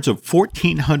upwards of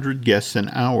 1,400 guests an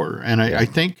hour. And I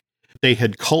think they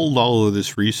had culled all of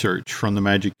this research from the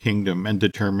Magic Kingdom and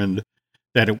determined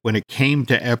that when it came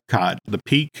to Epcot, the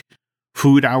peak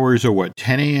food hours are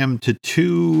 10 a.m. to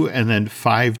 2 and then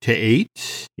 5 to 8?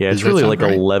 Yeah, it's really like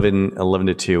right? 11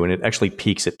 to 2, and it actually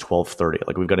peaks at 12:30.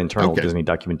 Like, we've got internal Disney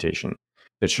documentation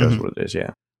that shows what it is,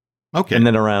 Okay. And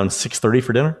then around 6:30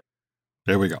 for dinner?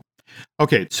 There we go.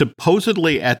 Okay,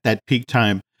 supposedly at that peak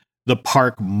time, the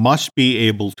park must be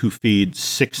able to feed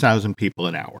 6,000 people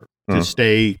an hour to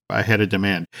stay ahead of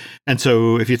demand. And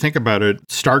so if you think about it,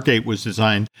 Stargate was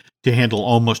designed to handle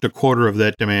almost a quarter of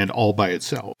that demand all by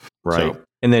itself. Right. So,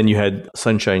 and then you had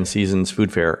Sunshine Seasons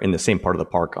Food Fair in the same part of the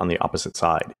park on the opposite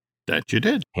side. That you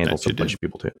did. Handles a bunch of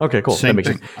people too. Okay, cool. Same that makes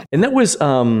thing. sense. And that was,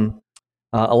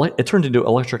 it turned into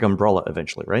Electric Umbrella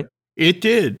eventually, right? It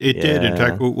did. It did. In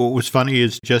fact, what was funny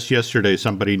is just yesterday,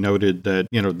 somebody noted that,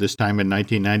 this time in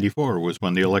 1994 was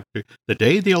when the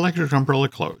day the Electric Umbrella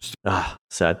closed. Ah,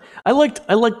 sad. I liked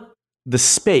the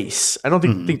space. I don't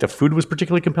think the food was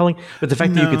particularly compelling, but the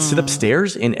fact that you could sit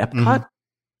upstairs in Epcot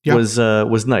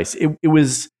was nice. It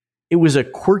was a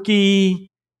quirky,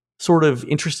 sort of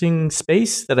interesting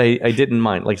space that I didn't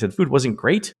mind. Like I said, food wasn't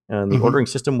great, and the ordering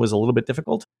system was a little bit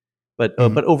difficult. But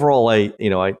overall, I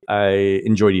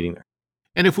enjoyed eating there.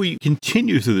 And if we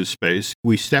continue through this space,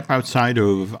 we step outside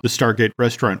of the Stargate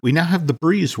restaurant. We now have the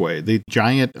breezeway, the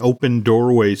giant open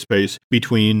doorway space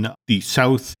between the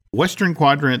southwestern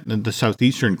quadrant and the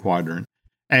southeastern quadrant.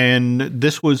 And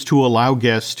this was to allow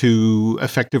guests to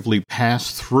effectively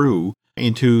pass through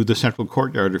into the central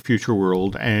courtyard of Future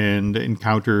World and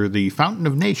encounter the Fountain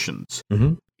of Nations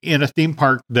in a theme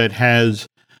park that has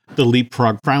the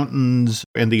leapfrog fountains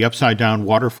and the upside down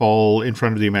waterfall in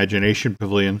front of the Imagination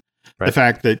Pavilion. Right. The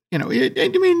fact that,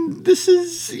 this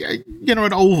is,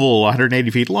 an oval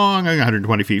 180 feet long,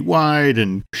 120 feet wide,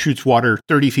 and shoots water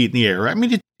 30 feet in the air. I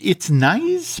mean, it's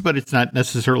nice, but it's not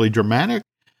necessarily dramatic.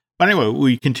 But anyway,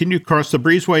 we continue across the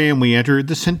breezeway and we enter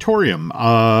the Centurium,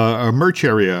 a merch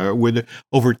area with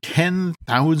over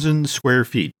 10,000 square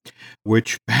feet,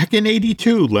 which back in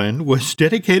 82, Len, was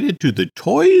dedicated to the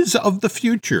toys of the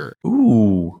future.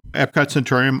 Ooh. Epcot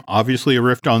Centurium, obviously a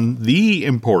riff on the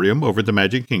Emporium over the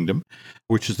Magic Kingdom,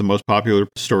 which is the most popular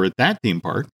store at that theme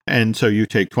park. And so you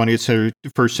take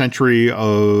 21st century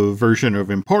version of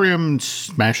Emporium,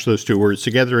 smash those two words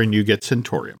together, and you get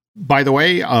Centurium. By the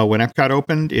way, when Epcot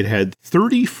opened, it had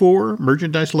 34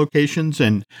 merchandise locations,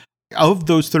 and of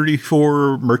those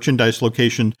 34 merchandise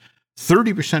locations,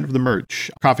 30% of the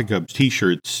merch, coffee cups,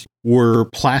 t-shirts, were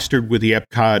plastered with the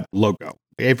Epcot logo.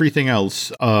 Everything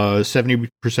else, 70%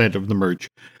 of the merch,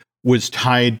 was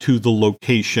tied to the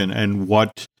location and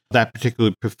what that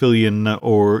particular pavilion,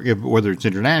 or whether it's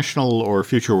international or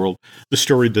Future World, the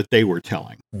story that they were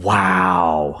telling.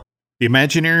 Wow. The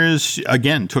Imagineers,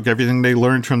 again, took everything they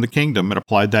learned from the Kingdom and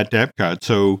applied that to Epcot.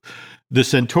 So the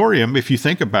Centurium, if you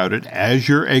think about it, as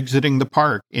you're exiting the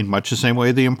park, in much the same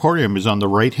way the Emporium is on the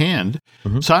right-hand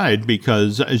side,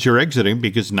 because as you're exiting,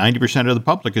 because 90% of the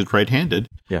public is right-handed,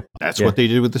 that's what they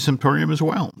did with the Centurium as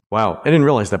well. Wow. I didn't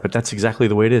realize that, but that's exactly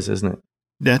the way it is, isn't it?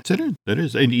 That's it. That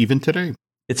is. And even today.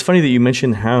 It's funny that you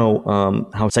mentioned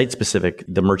how site-specific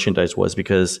the merchandise was,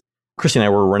 because Christy and I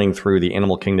were running through the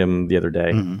Animal Kingdom the other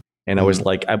day, and I was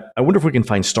like, I wonder if we can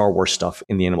find Star Wars stuff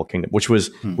in the Animal Kingdom, which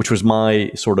was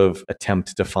my sort of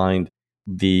attempt to find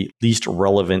the least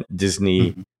relevant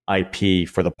Disney IP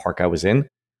for the park I was in.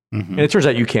 And it turns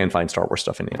out you can find Star Wars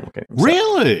stuff in the Animal Kingdom.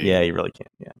 Really? So, yeah, you really can.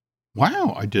 Yeah.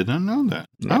 Wow, I did not know that.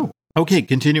 Yeah. Oh, okay.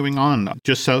 Continuing on,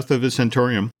 just south of the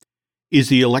Centurium is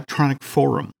the Electronic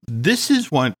Forum. This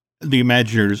is what the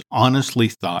Imagineers honestly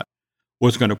thought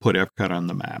was going to put Epcot on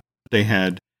the map. They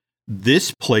had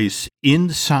this place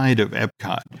inside of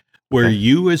Epcot where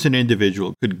you as an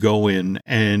individual could go in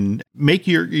and make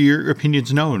your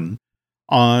opinions known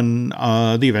on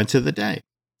the events of the day.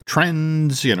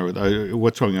 Trends,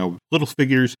 what's going on with little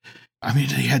figures. I mean,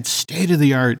 they had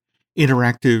state-of-the-art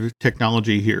interactive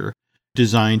technology here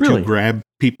designed to grab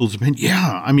people's opinion.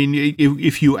 Yeah, I mean,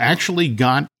 if you actually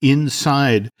got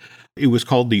inside, it was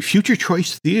called the Future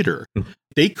Choice Theater.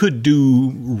 They could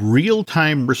do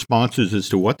real-time responses as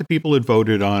to what the people had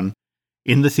voted on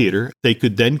in the theater. They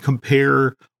could then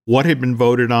compare what had been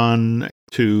voted on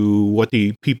to what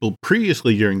the people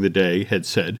previously during the day had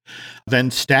said,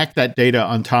 then stack that data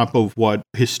on top of what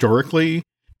historically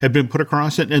had been put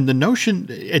across it. And the notion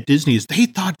at Disney is they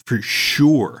thought for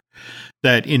sure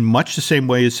that in much the same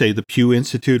way as, say, the Pew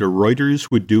Institute or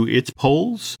Reuters would do its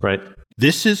polls,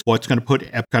 this is what's going to put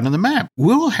Epcot on the map.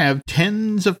 We'll have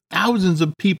tens of thousands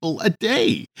of people a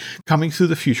day coming through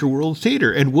the Future World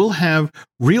Theater, and we'll have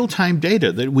real-time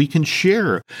data that we can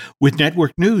share with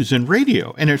network news and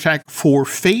radio. And in fact, for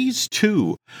phase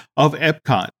 2 of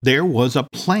Epcot, there was a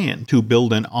plan to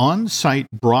build an on-site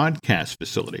broadcast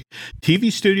facility,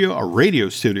 TV studio, a radio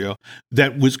studio,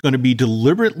 that was going to be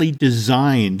deliberately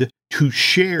designed to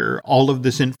share all of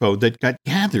this info that got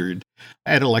gathered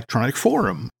at Electronic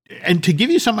Forum. And to give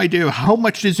you some idea of how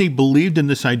much Disney believed in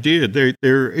this idea,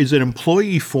 there is an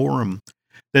employee forum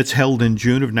that's held in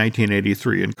June of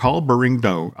 1983. And Carl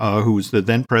Baringdo, who was the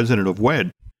then president of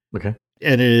WED,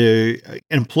 and an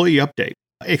employee update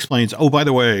explains, oh, by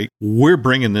the way, we're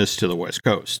bringing this to the West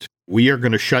Coast. We are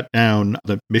going to shut down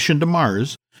the Mission to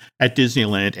Mars at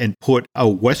Disneyland and put a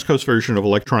West Coast version of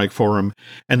Electronic Forum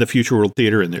and the Future World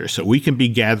Theater in there. So we can be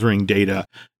gathering data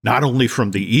not only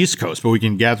from the East Coast, but we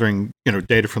can gathering,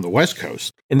 data from the West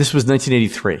Coast. And this was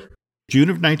 1983. June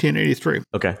of 1983.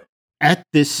 Okay. At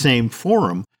this same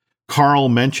forum, Carl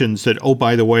mentions that, oh,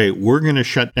 by the way, we're going to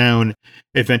shut down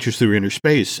Adventures Through Inner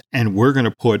Space, and we're going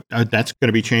to put, that's going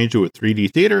to be changed to a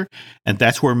 3D theater, and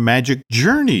that's where Magic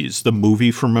Journeys, the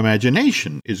movie from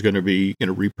Imagination, is going to be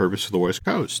repurposed for the West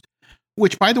Coast.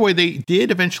 Which, by the way, they did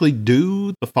eventually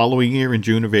do the following year in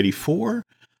June of 84,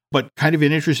 but kind of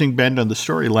an interesting bend on the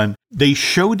storyline. They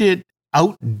showed it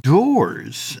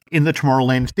outdoors in the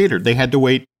Tomorrowland Theater. They had to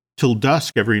wait till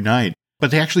dusk every night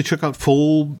But they actually took out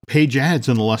full page ads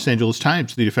in the Los Angeles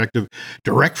Times to the effect of,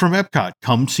 direct from Epcot,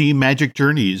 come see Magic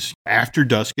Journeys after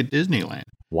dusk at Disneyland.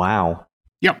 Wow.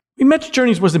 Yep. Magic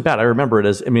Journeys wasn't bad. I remember it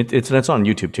as, it's on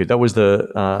YouTube too. That was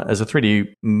as a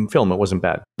 3D film, it wasn't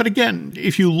bad. But again,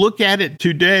 if you look at it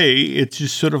today, it's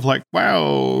just sort of like,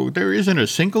 wow, there isn't a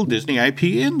single Disney IP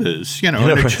in this,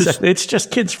 It's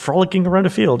just kids frolicking around a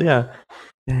field. Yeah.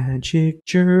 Magic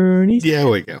Journeys. Yeah,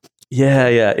 we go.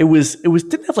 Yeah. It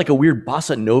didn't have like a weird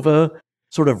bossa nova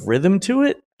sort of rhythm to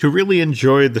it. To really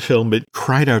enjoy the film, it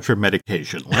cried out for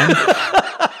medication.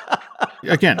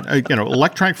 Again,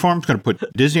 electronic form is going to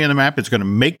put Disney on the map. It's going to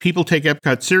make people take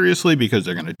Epcot seriously because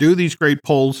they're going to do these great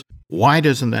polls. Why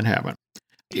doesn't that happen?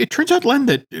 It turns out, Len,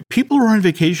 that people who are on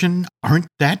vacation aren't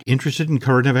that interested in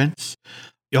current events.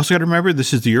 You also got to remember,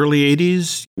 this is the early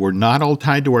 80s. We're not all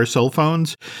tied to our cell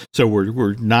phones, so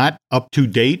we're not up to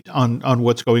date on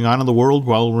what's going on in the world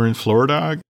while we're in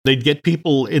Florida. They'd get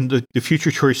people in the Future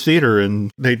Choice Theater,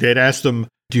 and they'd ask them,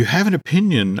 do you have an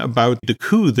opinion about the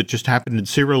coup that just happened in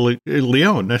Sierra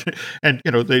Leone? And,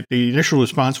 the initial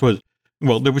response was,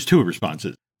 well, there was two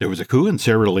responses. There was a coup in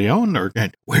Sierra Leone,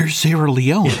 and where's Sierra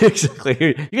Leone?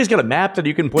 Exactly. You guys got a map that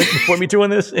you can point me to on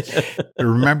this?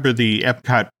 Remember the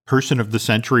Epcot Person of the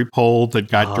Century poll that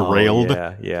got derailed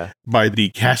by the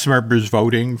cast members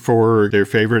voting for their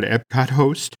favorite Epcot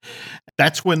host?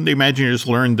 That's when the Imagineers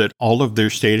learned that all of their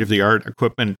state-of-the-art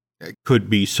equipment could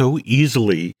be so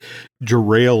easily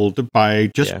derailed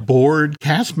by just bored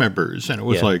cast members. And it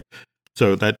was like,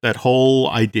 so that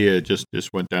whole idea just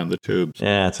went down the tubes.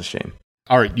 Yeah, it's a shame.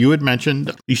 All right, you had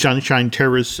mentioned the Sunshine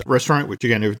Terrace restaurant, which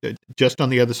again is just on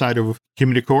the other side of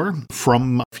Community Core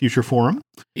from Future Forum.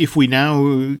 If we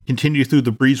now continue through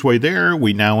the breezeway there,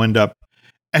 we now end up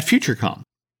at FutureCom,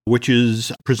 which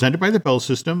is presented by the Bell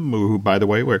System, who, by the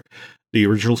way, were the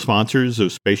original sponsors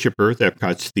of Spaceship Earth,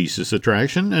 Epcot's thesis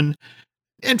attraction. And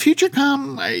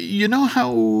FutureCom, you know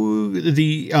how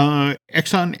the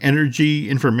Exxon Energy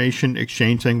Information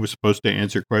Exchange thing was supposed to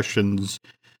answer questions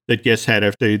that guests had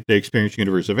after they experienced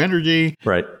Universe of Energy.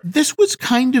 Right. This was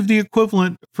kind of the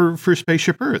equivalent for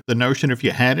Spaceship Earth. The notion, if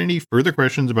you had any further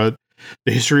questions about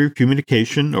the history of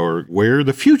communication or where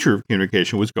the future of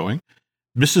communication was going,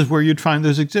 this is where you'd find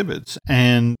those exhibits.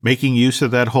 And making use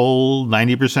of that whole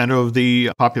 90% of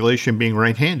the population being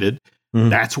right-handed,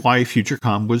 that's why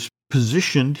FutureCom was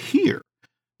positioned here.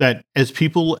 That as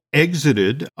people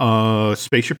exited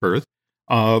Spaceship Earth,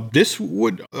 this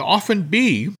would often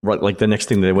be... Right, like the next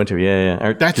thing they went to,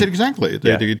 yeah. That's it exactly.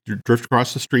 They drift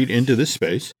across the street into this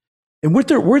space. And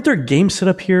weren't there games set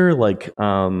up here? Like,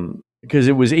 because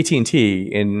it was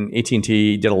AT&T, and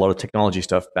AT&T did a lot of technology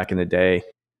stuff back in the day.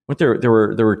 There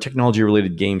were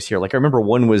technology-related games here. Like, I remember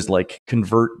one was like,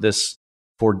 convert this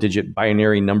 4-digit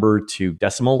binary number to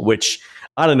decimal, which,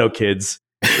 I don't know, kids.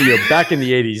 Back in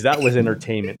the 80s, that was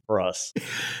entertainment for us.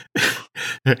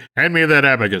 Hand me that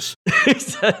abacus.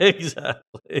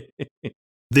 Exactly.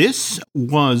 This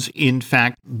was, in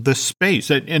fact, the space.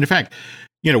 And in fact,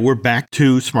 we're back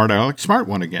to Smart Alex Smart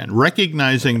One again,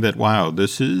 recognizing that, wow,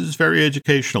 this is very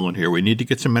educational in here. We need to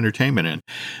get some entertainment in.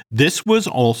 This was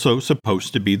also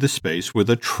supposed to be the space where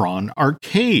the Tron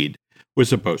arcade was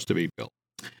supposed to be built.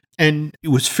 And it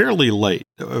was fairly late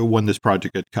when this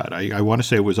project got cut. I want to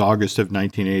say it was August of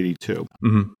 1982.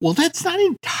 Mm-hmm. Well, that's not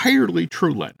entirely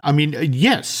true, Len. I mean,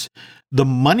 yes, the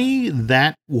money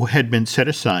that had been set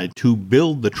aside to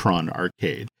build the Tron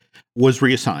arcade was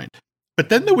reassigned. But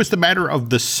then there was the matter of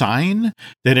the sign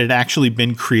that had actually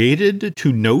been created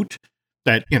to note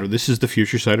that, this is the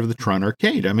future side of the Tron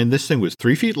arcade. I mean, this thing was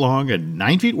 3 feet long and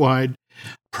 9 feet wide,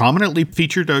 prominently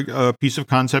featured a piece of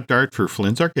concept art for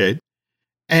Flynn's Arcade.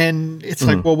 And it's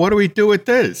like, well, what do we do with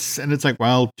this? And it's like,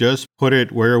 well, just put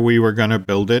it where we were going to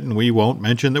build it, and we won't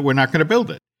mention that we're not going to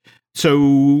build it.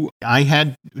 So I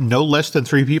had no less than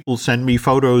 3 people send me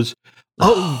photos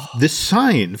of this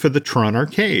sign for the Tron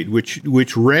arcade, which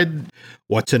read,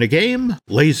 "What's in a game?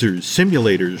 Lasers,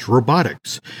 simulators,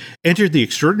 robotics. Enter the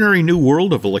extraordinary new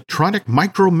world of electronic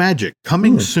micro magic.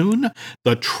 Coming soon,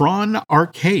 the Tron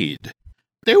arcade."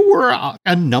 There were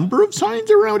a number of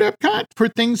signs around Epcot for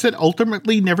things that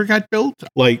ultimately never got built.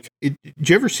 Like, did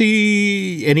you ever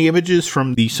see any images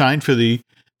from the sign for the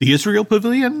Israel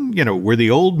Pavilion? Where the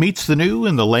old meets the new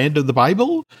in the land of the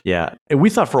Bible? Yeah. And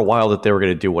we thought for a while that they were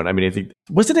going to do one. I mean, I think,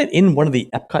 wasn't it in one of the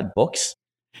Epcot books?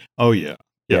 Oh, yeah.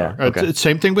 Yeah. Okay. It's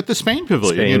same thing with the Spain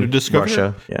Pavilion. Spain,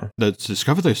 Russia. Yeah. Let's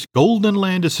discover this golden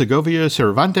land of Segovia,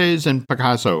 Cervantes, and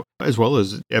Picasso, as well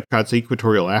as Epcot's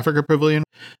Equatorial Africa Pavilion.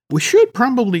 We should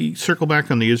probably circle back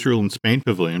on the Israel and Spain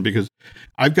Pavilion, because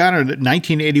I've got a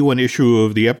 1981 issue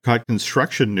of the Epcot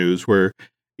Construction News where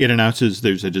It announces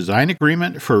there's a design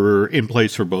agreement in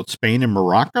place for both Spain and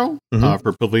Morocco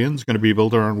for pavilions going to be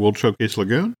built around World Showcase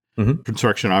Lagoon.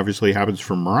 Construction obviously happens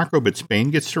from Morocco, but Spain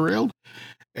gets derailed.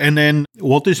 And then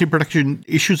Walt Disney Production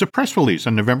issues a press release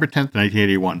on November 10th,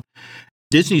 1981.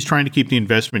 Disney's trying to keep the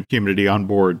investment community on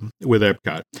board with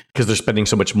Epcot. Because they're spending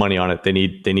so much money on it, they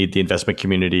need the investment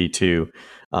community to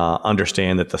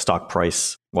understand that the stock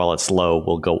price, while it's low,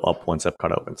 will go up once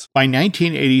Epcot opens. By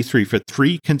 1983, for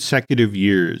 3 consecutive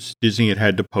years, Disney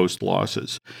had to post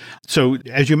losses. So,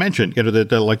 as you mentioned,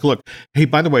 they're like, look, hey,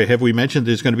 by the way, have we mentioned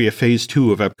there's going to be a phase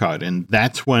 2 of Epcot? And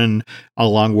that's when,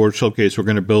 along World Showcase, we're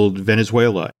going to build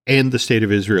Venezuela and the State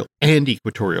of Israel and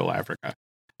Equatorial Africa.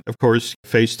 Of course,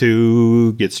 phase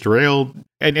 2 gets derailed.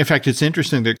 And in fact, it's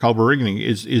interesting that Carl Berigning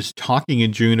is talking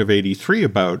in June of 83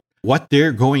 about what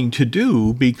they're going to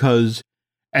do, because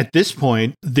at this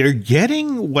point, they're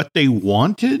getting what they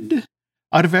wanted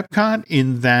out of Epcot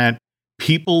in that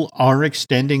people are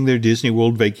extending their Disney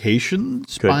World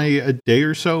vacations by a day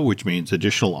or so, which means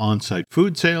additional on-site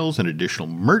food sales and additional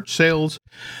merch sales.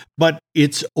 But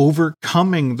it's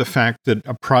overcoming the fact that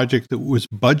a project that was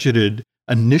budgeted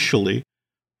initially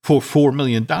for $4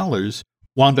 million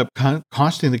wound up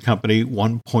costing the company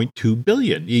 $1.2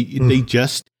 billion. They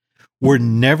just were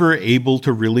never able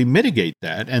to really mitigate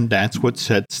that. And that's what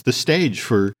sets the stage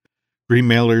for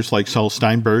green-mailers like Saul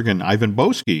Steinberg and Ivan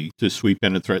Boesky to sweep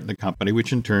in and threaten the company,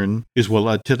 which in turn is what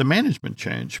led to the management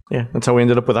change. Yeah, that's how we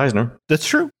ended up with Eisner. That's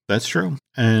true. That's true.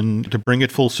 And to bring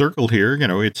it full circle here,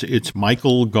 it's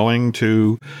Michael going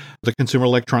to the Consumer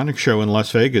Electronics Show in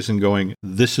Las Vegas and going,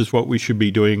 this is what we should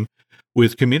be doing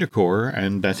with Communicore,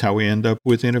 and that's how we end up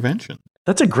with Intervention.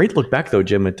 That's a great look back, though,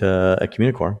 Jim, at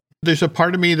Communicore. There's a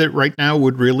part of me that right now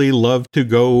would really love to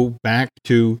go back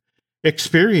to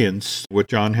experience what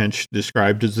John Hench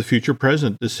described as the future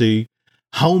present, to see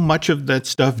how much of that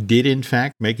stuff did, in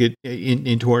fact, make it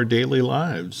into our daily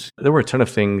lives. There were a ton of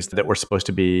things that were supposed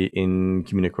to be in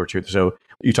Communicore, too. So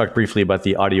you talked briefly about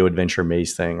the audio adventure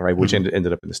maze thing, right, which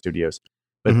ended up in the studios.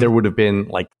 But there would have been,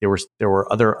 like, there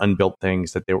were other unbuilt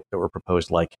things that were proposed,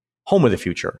 like Home of the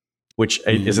Future, which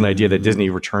is an idea that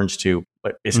Disney returns to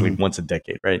basically once a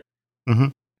decade, right?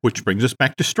 Which brings us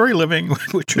back to Storyliving,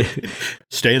 which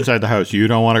stay inside the house. You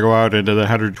don't want to go out into the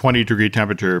 120-degree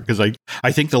temperature because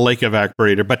I think the lake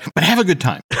evaporated, but have a good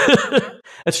time.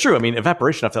 That's true. I mean,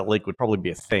 evaporation off that lake would probably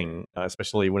be a thing,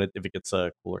 especially if it gets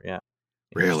cooler. Yeah.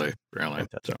 Really.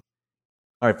 So.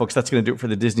 All right, folks, that's going to do it for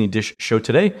the Disney Dish show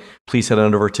today. Please head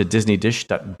on over to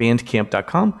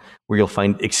disneydish.bandcamp.com, where you'll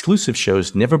find exclusive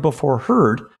shows never before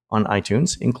heard on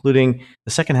iTunes, including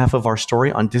the second half of our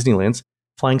story on Disneyland's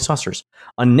Flying Saucers.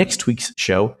 On next week's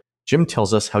show, Jim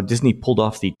tells us how Disney pulled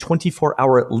off the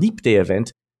 24-hour leap day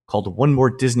event called One More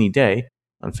Disney Day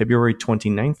on February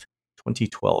 29th,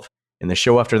 2012. In the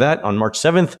show after that, on March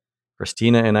 7th,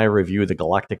 Christina and I review the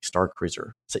Galactic Star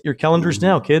Cruiser. Set your calendars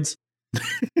now, kids.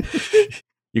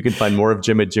 You can find more of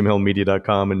Jim at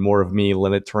jimhillmedia.com and more of me,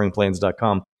 Len, at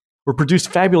touringplans.com. We're produced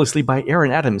fabulously by Aaron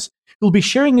Adams, who will be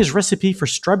sharing his recipe for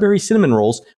strawberry cinnamon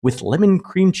rolls with lemon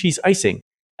cream cheese icing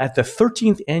at the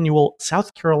 13th annual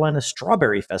South Carolina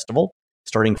Strawberry Festival,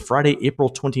 starting Friday, April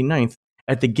 29th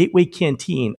at the Gateway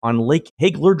Canteen on Lake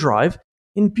Hagler Drive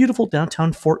in beautiful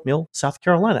downtown Fort Mill, South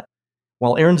Carolina.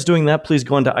 While Aaron's doing that, please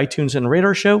go on to iTunes and rate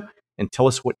our show and tell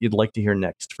us what you'd like to hear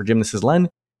next. For Jim, this is Len.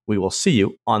 We will see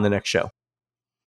you on the next show.